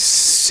by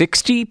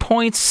 60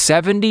 points,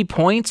 70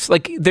 points.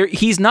 Like,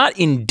 he's not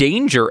in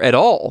danger at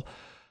all.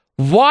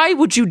 Why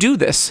would you do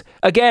this?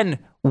 Again,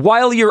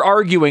 while you're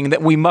arguing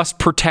that we must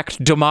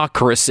protect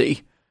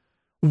democracy.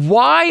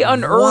 Why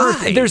on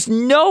earth? There's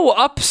no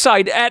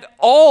upside at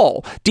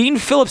all. Dean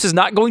Phillips is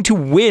not going to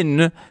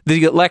win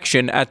the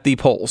election at the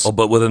polls. Oh,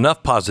 but with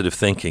enough positive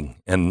thinking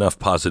and enough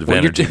positive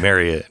energy,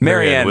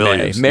 Marianne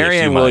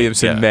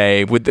Williamson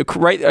may, with the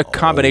a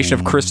combination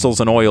of crystals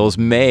and oils,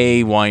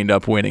 may wind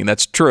up winning.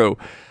 That's true.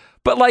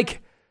 But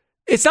like,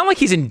 it's not like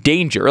he's in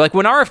danger. Like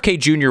when RFK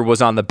Jr. was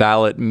on the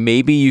ballot,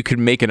 maybe you could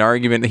make an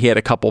argument that he had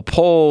a couple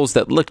polls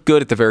that looked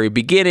good at the very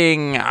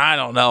beginning. I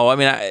don't know. I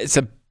mean, it's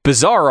a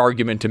bizarre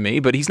argument to me,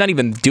 but he's not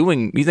even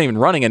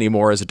running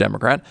anymore as a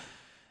Democrat.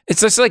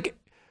 It's just like,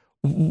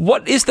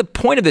 what is the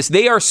point of this?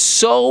 They are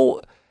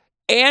so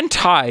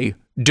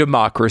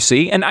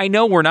anti-democracy, and I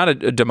know we're not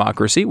a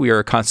democracy. We are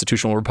a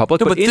constitutional republic,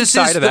 but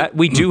inside of that,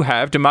 we do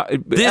have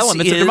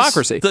elements of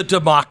democracy. The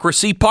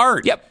democracy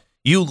part. Yep.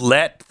 You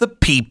let the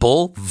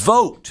people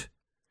vote.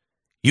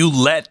 You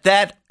let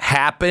that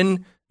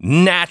happen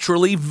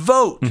naturally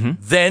vote. Mm-hmm.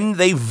 Then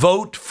they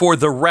vote for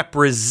the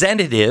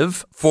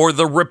representative for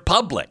the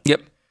republic.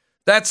 Yep.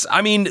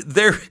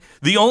 They're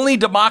the only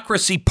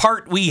democracy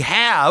part we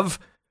have,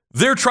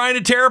 they're trying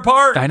to tear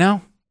apart. I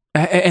know.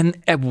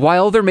 And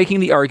while they're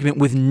making the argument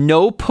with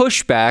no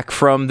pushback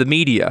from the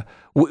media,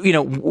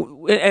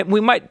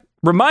 we might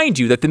remind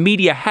you that the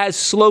media has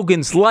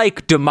slogans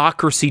like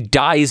democracy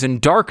dies in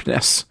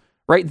darkness.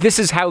 Right? This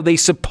is how they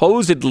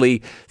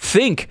supposedly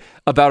think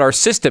about our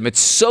system.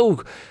 It's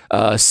so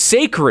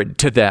sacred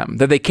to them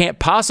that they can't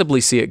possibly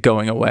see it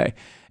going away.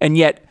 And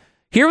yet,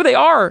 here they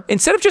are,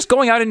 instead of just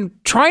going out and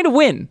trying to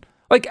win,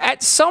 like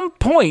at some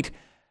point,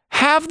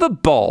 have the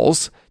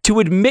balls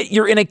to admit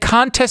you're in a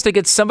contest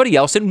against somebody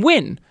else and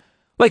win.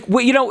 Like,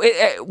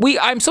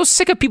 I'm so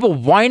sick of people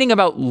whining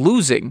about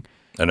losing.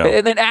 I know.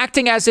 And then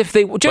acting as if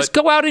they just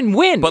go out and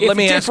win. But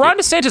if Ron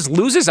DeSantis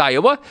loses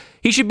Iowa,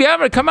 he should be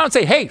able to come out and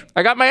say, hey,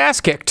 I got my ass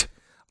kicked.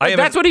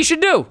 That's what he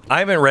should do. I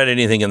haven't read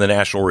anything in the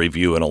National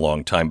Review in a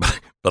long time,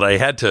 but I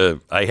had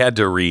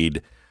to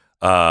read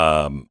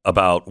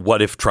about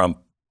what if Trump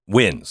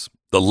wins.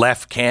 The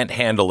left can't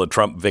handle a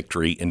Trump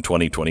victory in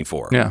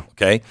 2024. Yeah.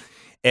 Okay.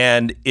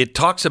 And it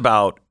talks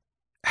about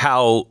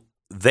how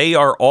they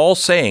are all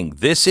saying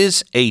this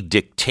is a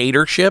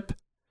dictatorship.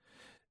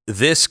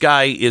 This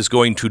guy is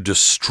going to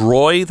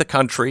destroy the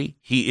country.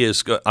 He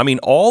is,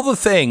 all the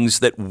things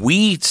that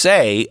we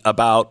say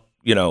about,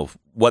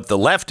 what the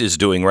left is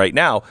doing right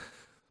now,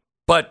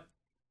 but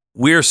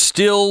we're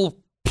still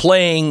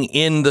playing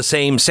in the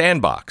same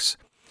sandbox.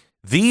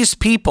 These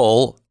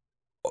people,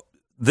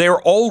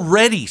 they're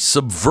already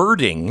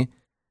subverting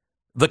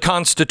the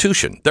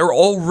Constitution. They're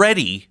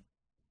already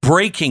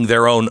breaking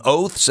their own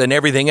oaths and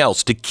everything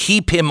else to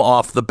keep him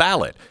off the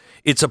ballot.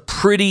 It's a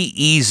pretty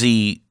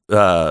easy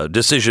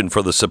decision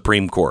for the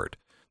Supreme Court.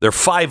 There are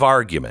 5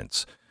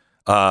 arguments,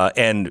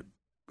 and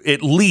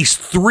at least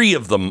 3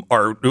 of them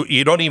are,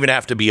 you don't even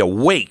have to be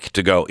awake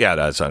to go, yeah,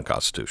 that's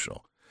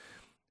unconstitutional.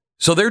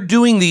 So they're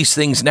doing these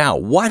things now.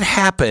 What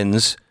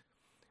happens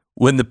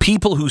when the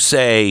people who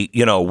say,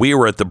 we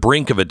were at the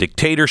brink of a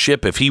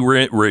dictatorship, if he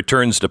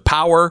returns to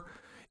power,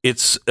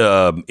 it's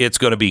going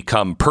to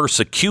become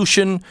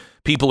persecution.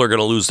 People are going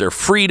to lose their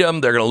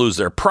freedom. They're going to lose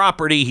their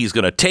property. He's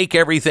going to take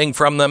everything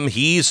from them.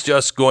 He's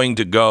just going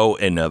to go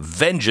in a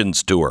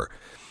vengeance tour.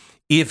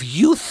 If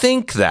you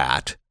think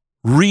that,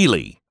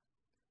 really,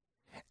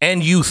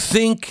 and you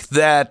think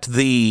that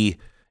the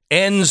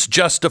ends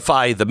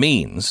justify the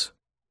means,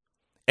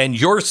 and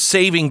you're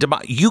saving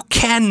you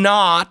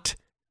cannot.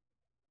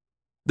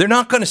 They're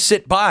not going to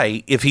sit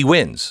by if he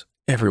wins.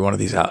 Every one of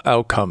these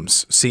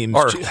outcomes seems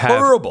to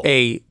horrible. Have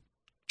a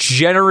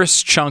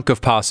generous chunk of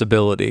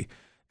possibility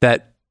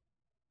that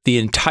the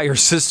entire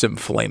system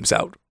flames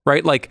out,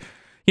 right? Like,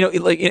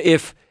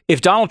 if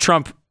Donald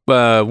Trump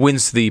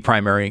wins the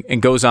primary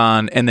and goes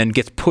on and then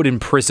gets put in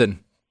prison,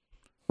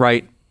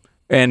 right,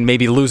 and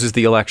maybe loses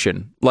the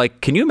election,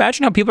 like, can you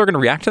imagine how people are going to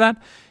react to that?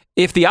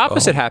 If the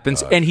opposite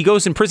happens and he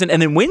goes in prison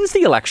and then wins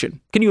the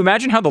election, can you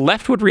imagine how the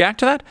left would react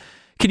to that?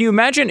 Can you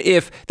imagine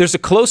if there's a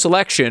close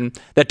election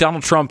that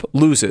Donald Trump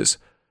loses?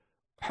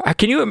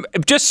 Can you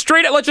just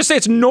straight up, let's just say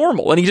it's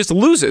normal and he just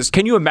loses.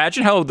 Can you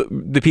imagine how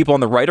the people on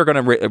the right are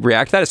going to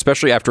react to that,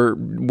 especially after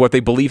what they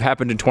believe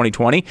happened in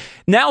 2020?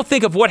 Now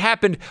think of what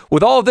happened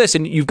with all of this,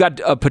 and you've got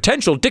a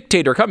potential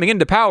dictator coming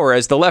into power,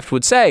 as the left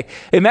would say.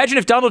 Imagine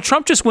if Donald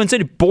Trump just wins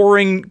a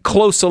boring,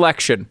 close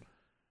election.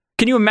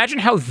 Can you imagine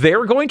how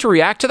they're going to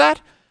react to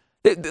that?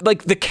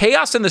 Like, the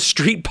chaos and the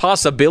street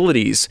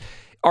possibilities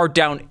are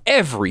down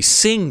every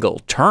single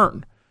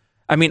turn.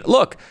 I mean,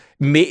 look,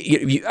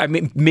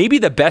 maybe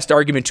the best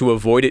argument to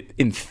avoid it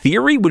in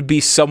theory would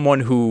be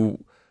someone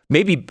who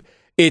maybe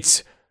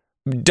it's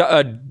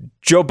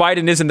Joe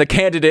Biden isn't the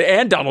candidate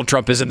and Donald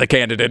Trump isn't the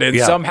candidate, and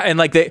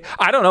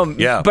I don't know.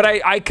 Yeah. But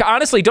I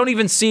honestly don't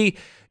even see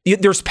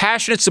there's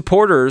passionate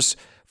supporters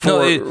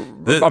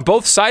on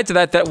both sides of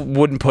that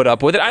wouldn't put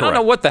up with it. I don't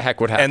know what the heck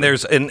would happen.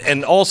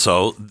 And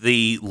also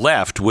the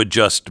left would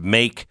just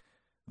make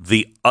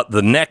the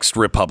next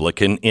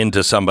Republican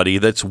into somebody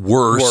that's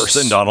worse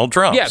than Donald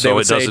Trump. Yeah, they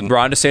would say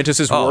Ron DeSantis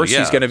is worse.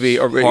 Yeah, he's going to be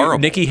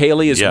Nikki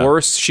Haley is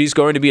worse. She's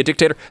going to be a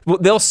dictator.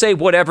 They'll say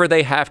whatever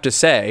they have to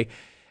say.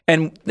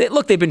 And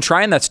look, they've been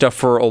trying that stuff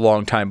for a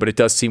long time, but it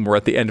does seem we're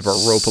at the end of our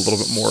rope a little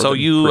bit more. So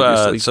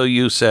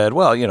you said,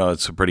 well,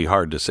 it's pretty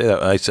hard to say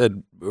that. I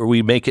said,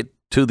 we make it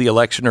to the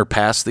election or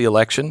past the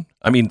election?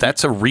 I mean,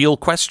 that's a real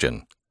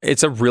question.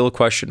 It's a real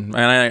question,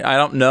 and I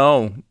don't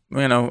know.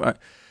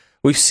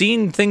 We've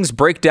seen things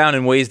break down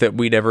in ways that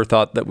we never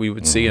thought that we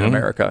would see in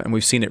America, and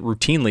we've seen it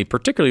routinely,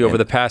 particularly over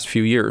the past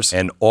few years.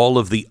 And all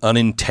of the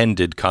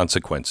unintended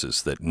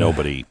consequences that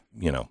nobody,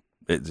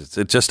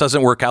 it just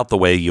doesn't work out the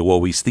way you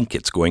always think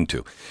it's going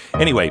to.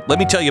 Anyway, let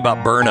me tell you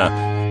about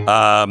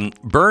Byrna.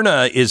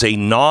 Byrna is a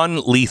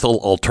non-lethal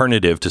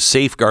alternative to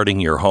safeguarding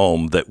your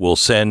home that will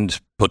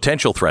send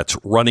potential threats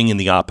running in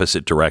the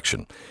opposite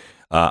direction.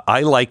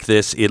 I like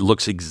this. It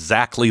looks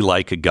exactly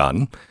like a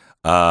gun.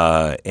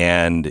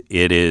 And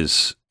it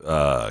is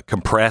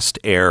compressed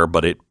air,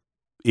 but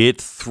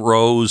it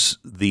throws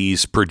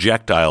these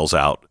projectiles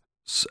out.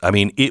 I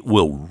mean, it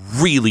will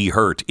really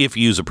hurt if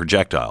you use a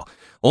projectile.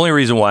 Only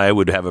reason why I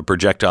would have a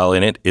projectile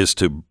in it is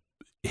to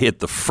hit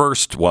the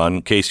first one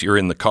in case you're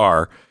in the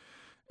car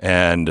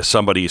and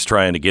somebody's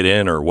trying to get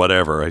in or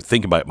whatever. I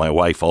think about my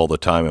wife all the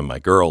time and my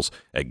girls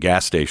at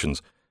gas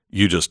stations.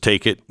 You just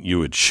take it, you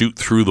would shoot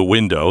through the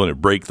window and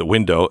it'd break the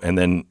window, and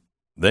then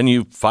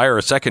you fire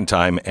a second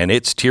time and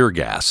it's tear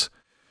gas.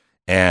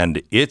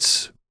 And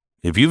if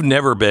you've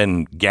never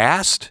been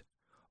gassed,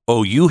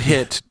 you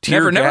hit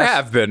tear gas. Never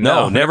have been.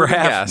 No, never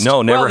have. Gassed.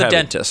 No, never have. The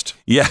dentist.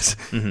 Yes.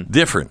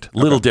 Different,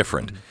 little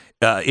different.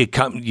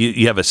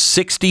 You have a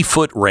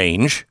 60-foot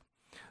range.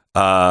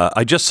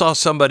 I just saw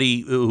somebody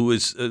who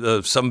was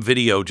some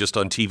video just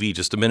on TV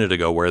just a minute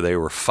ago where they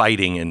were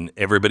fighting and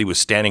everybody was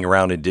standing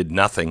around and did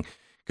nothing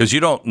because you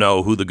don't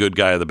know who the good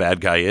guy or the bad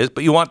guy is,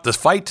 but you want the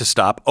fight to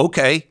stop.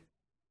 Okay.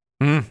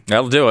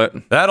 That'll do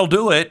it. That'll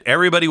do it.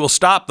 Everybody will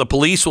stop. The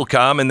police will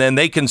come, and then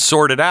they can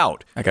sort it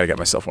out. I got to get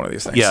myself one of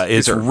these things. Yeah,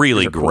 it's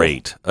really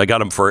great. Cool. I got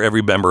them for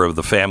every member of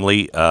the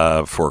family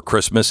for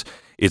Christmas.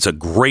 It's a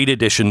great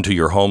addition to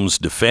your home's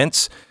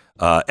defense.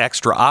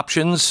 Extra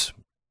options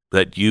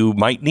that you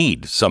might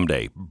need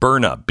someday.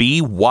 Byrna,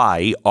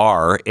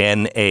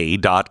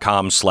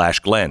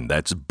 BYRNA.com/Glenn.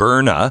 That's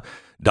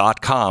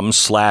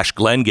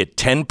Byrna.com/Glenn. Get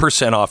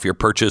 10% off your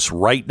purchase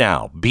right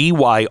now.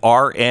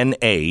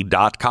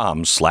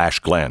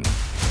 BYRNA.com/Glenn.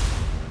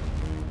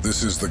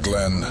 This is the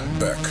Glenn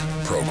Beck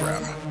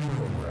Program.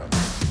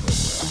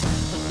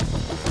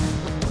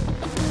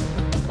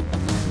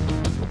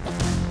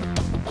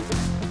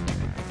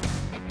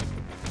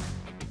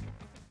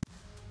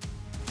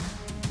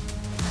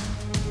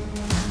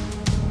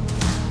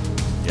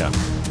 Yeah,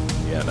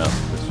 no.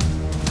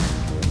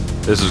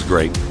 This is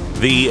great.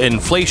 The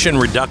Inflation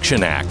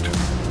Reduction Act.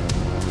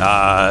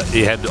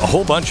 It had a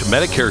whole bunch of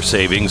Medicare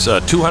savings,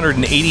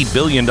 $280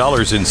 billion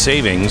in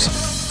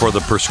savings for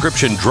the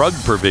prescription drug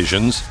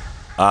provisions.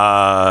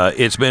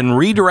 It's been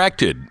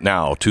redirected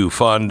now to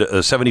fund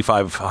a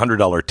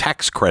 $7,500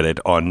 tax credit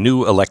on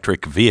new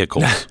electric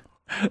vehicles.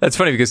 That's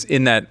funny because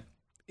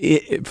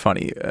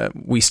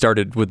we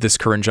started with this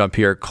Corinne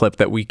Jean-Pierre clip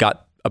that we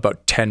got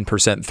about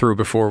 10% through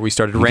before we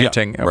started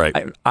ranting. Yeah,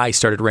 right. I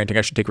started ranting.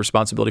 I should take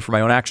responsibility for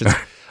my own actions.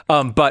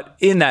 But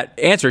in that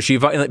answer, she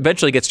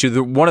eventually gets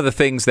to one of the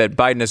things that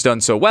Biden has done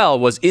so well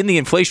was in the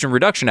Inflation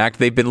Reduction Act,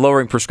 they've been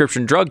lowering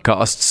prescription drug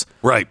costs.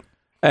 Right.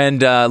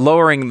 And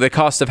lowering the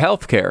cost of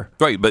health care.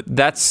 Right, but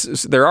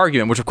that's their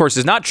argument, which of course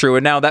is not true.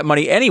 And now that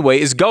money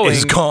anyway is gone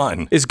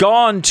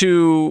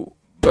to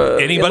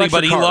anybody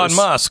but Elon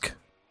Musk.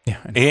 Yeah,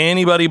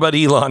 anybody but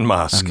Elon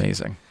Musk.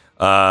 Amazing.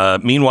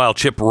 Meanwhile,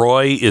 Chip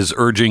Roy is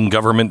urging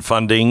government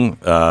funding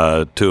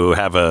to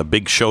have a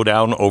big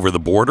showdown over the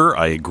border.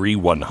 I agree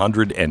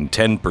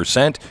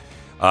 110%.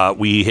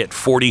 We hit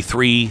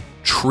 $43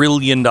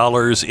 trillion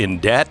in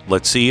debt.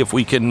 Let's see if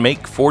we can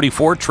make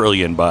 $44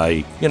 trillion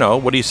by,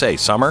 what do you say,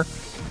 summer?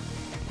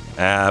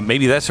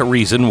 Maybe that's a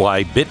reason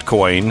why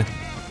Bitcoin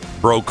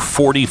broke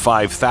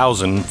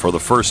 45,000 for the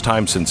first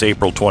time since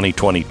April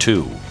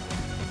 2022.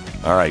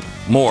 All right,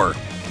 more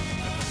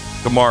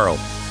tomorrow.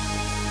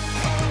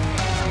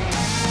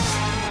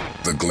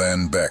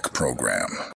 Glenn Beck program.